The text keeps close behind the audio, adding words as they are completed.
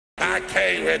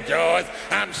can't rejoice.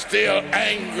 I'm still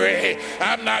angry.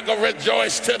 I'm not going to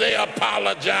rejoice till they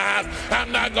apologize.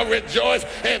 I'm not going to rejoice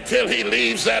until he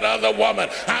leaves that other woman.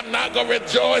 I'm not going to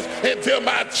rejoice until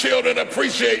my children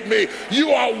appreciate me.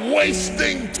 You are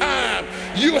wasting time.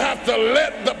 You have to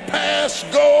let the past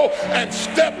go and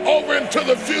step over into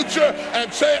the future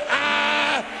and say,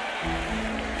 I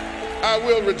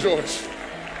will rejoice.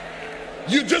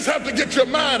 You just have to get your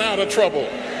mind out of trouble.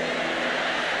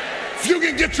 If you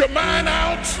can get your mind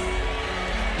out,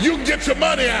 you can get your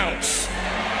money out.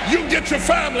 You can get your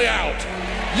family out.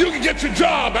 You can get your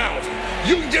job out.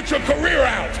 You can get your career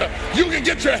out. You can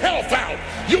get your health out.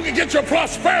 You can get your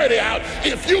prosperity out.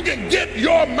 If you can get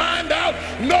your mind out,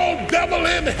 no devil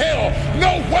in hell,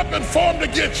 no weapon formed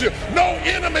against you, no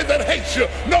enemy that hates you,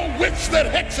 no witch that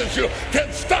hexes you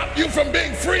can stop you from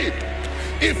being free.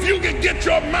 If you can get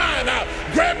your mind out,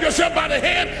 grab yourself by the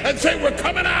head and say, we're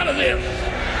coming out of this.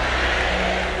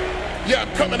 Yeah,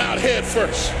 I'm coming out head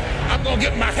first. I'm going to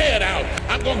get my head out.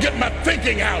 I'm going to get my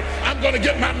thinking out. I'm going to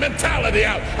get my mentality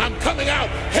out. I'm coming out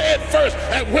head first.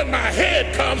 And when my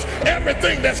head comes,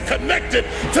 everything that's connected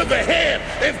to the head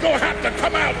is going to have to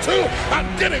come out too.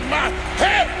 I'm getting my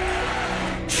head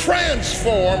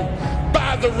transformed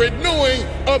by the renewing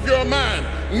of your mind.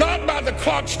 Not by the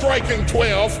clock striking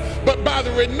 12, but by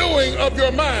the renewing of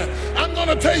your mind. I'm going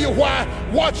to tell you why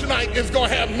watch night is going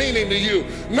to have meaning to you.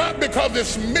 Not because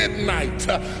it's midnight,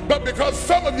 but because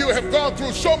some of you have gone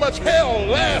through so much hell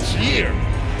last year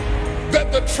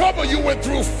that the trouble you went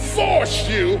through forced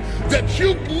you that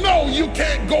you know you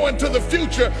can't go into the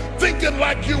future thinking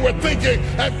like you were thinking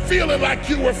and feeling like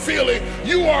you were feeling.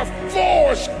 You are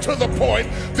forced to the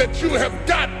point that you have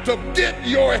got to get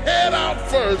your head out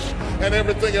first and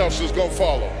everything else is going to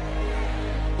follow.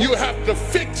 You have to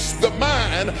fix the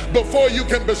mind before you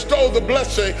can bestow the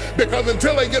blessing, because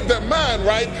until they get their mind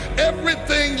right,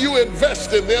 everything you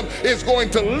invest in them is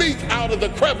going to leak out of the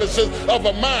crevices of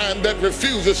a mind that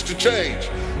refuses to change.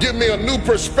 Give me a new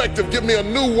perspective. Give me a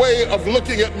new way of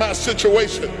looking at my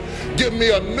situation. Give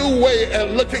me a new way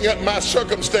of looking at my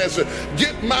circumstances.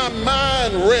 Get my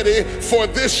mind ready for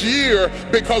this year,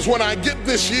 because when I get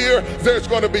this year, there's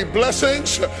going to be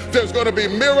blessings, there's going to be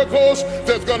miracles,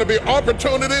 there's going to be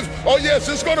opportunities. Oh yes,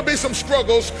 it's going to be some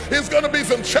struggles, it's going to be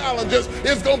some challenges,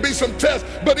 it's going to be some tests,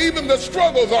 but even the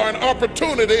struggles are an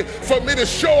opportunity for me to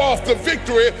show off the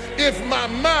victory if my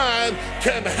mind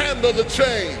can handle the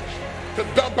change. To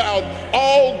dump out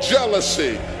all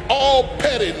jealousy, all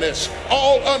pettiness,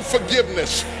 all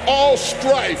unforgiveness, all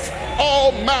strife,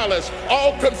 all malice,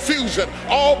 all confusion,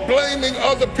 all blaming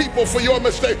other people for your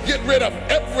mistake. Get rid of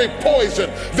every poison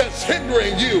that's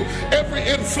hindering you, every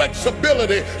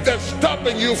inflexibility that's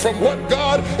stopping you from what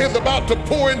God is about to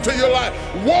pour into your life.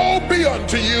 Woe be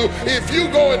unto you if you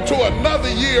go into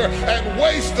another year and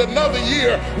waste another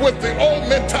year with the old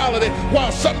mentality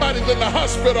while somebody's in the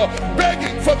hospital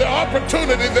begging for the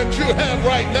opportunity that you have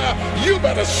right now. You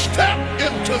better step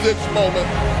into this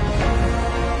moment.